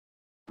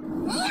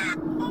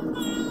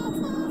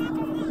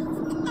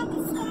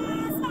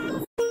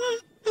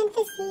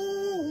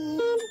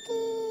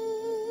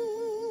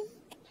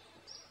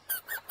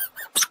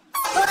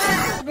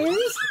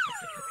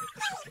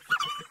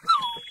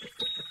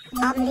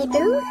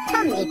Omniboo,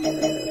 Tomniboo,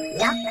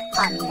 knock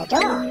on the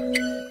door.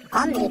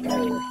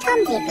 Omniboo,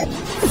 Tomniboo,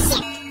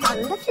 sit on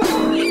the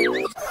floor.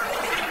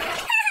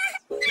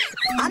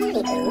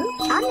 Omniboo,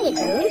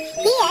 Tomniboo,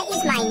 here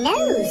is my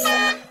nose.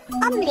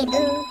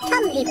 Omniboo,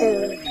 Tomniboo,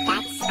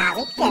 that's how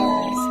it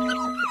goes.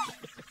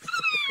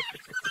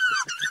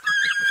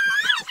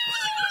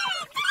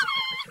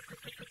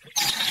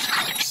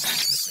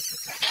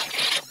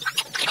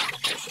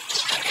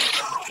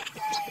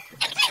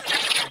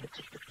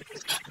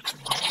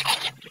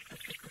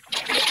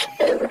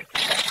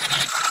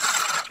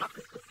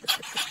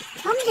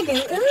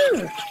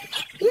 Tomniboo,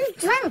 you've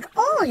drunk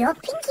all your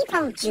Pinky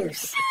Punk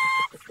juice.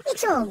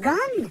 It's all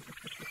gone.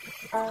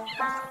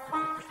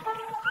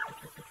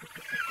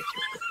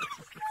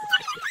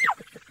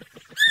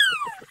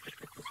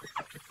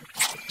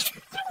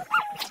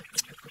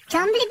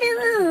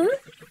 Tombliboo,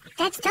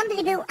 that's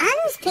Tombliboo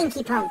Ann's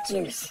Pinky Punk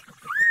juice.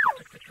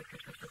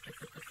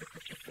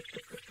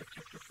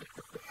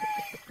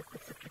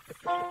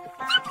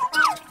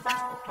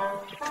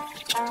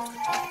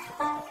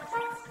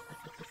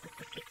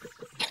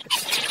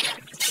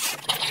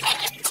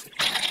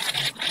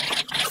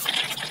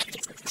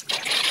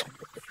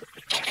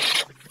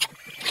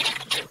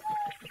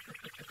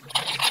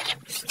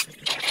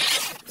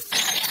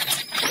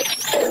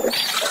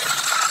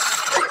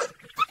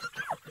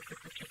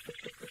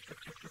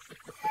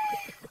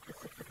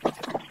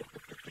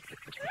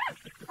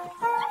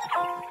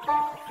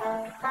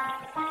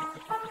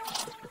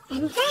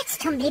 And that's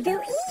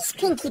Tombliboo E's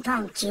Pinky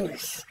Punk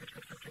juice.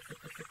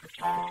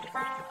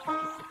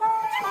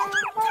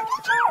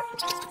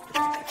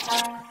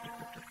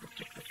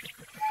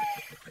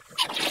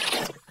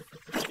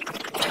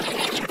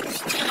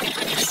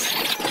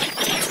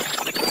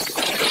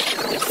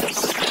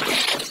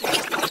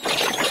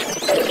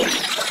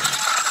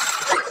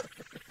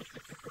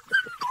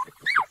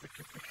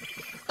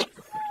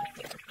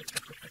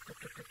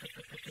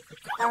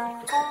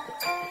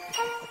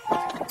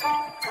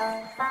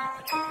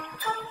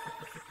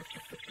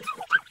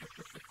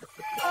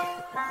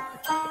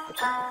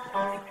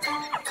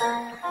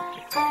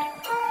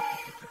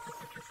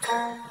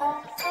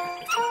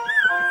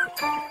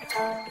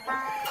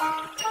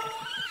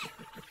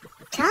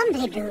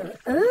 Tombliboo,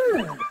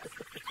 ooh.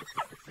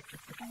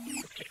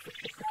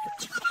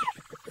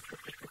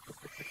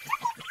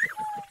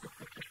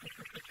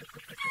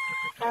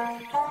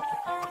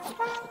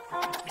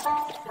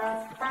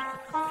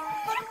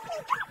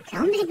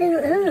 Tombliboo,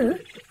 ooh.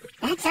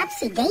 That's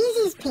Upsy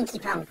Daisy's Pinky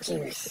Punk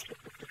juice.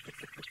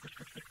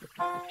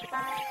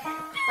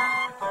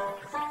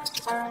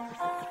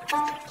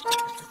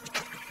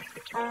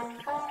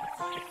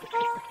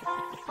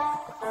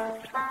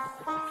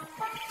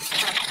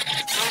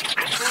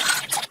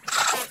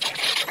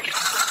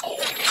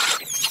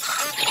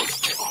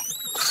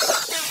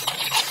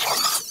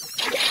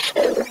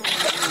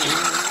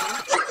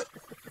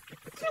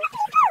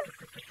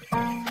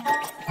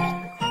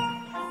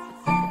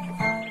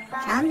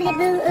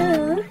 Tombliboo,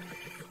 ooh.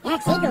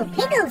 That's Iggle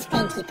Piggle's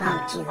Pinky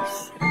Punk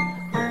juice.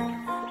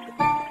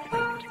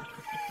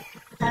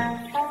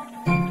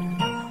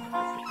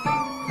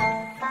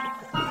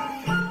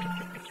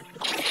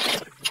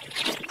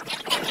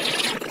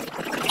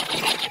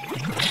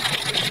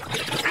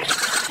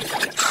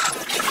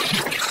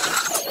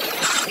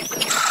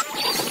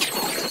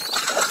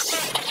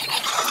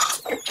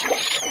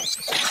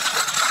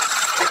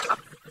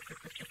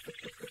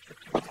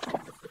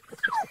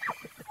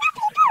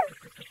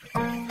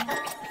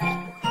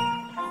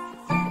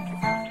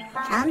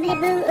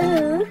 Tombliboo,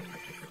 ooh.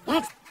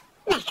 That's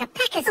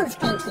Macapacas's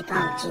Pinky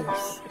Punk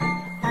juice.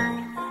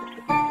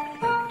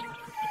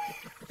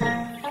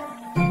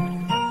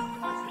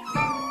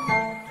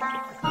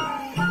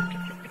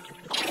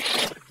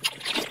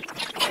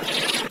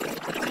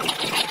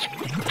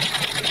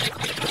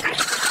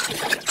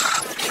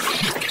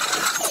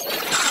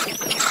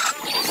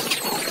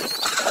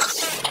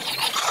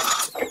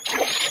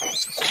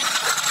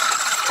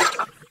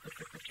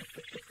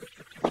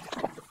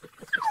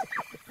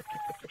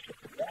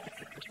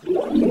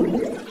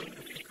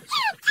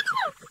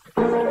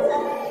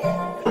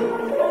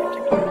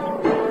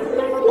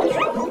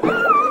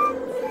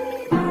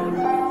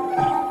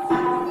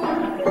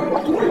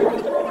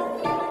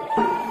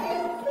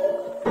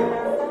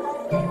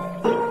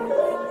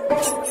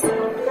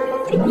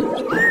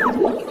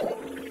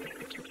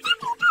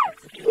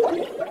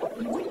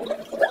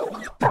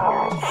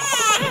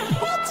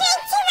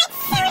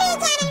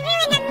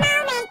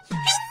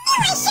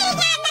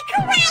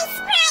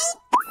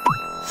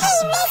 Hey,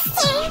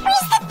 mister,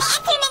 where's the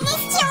bathroom?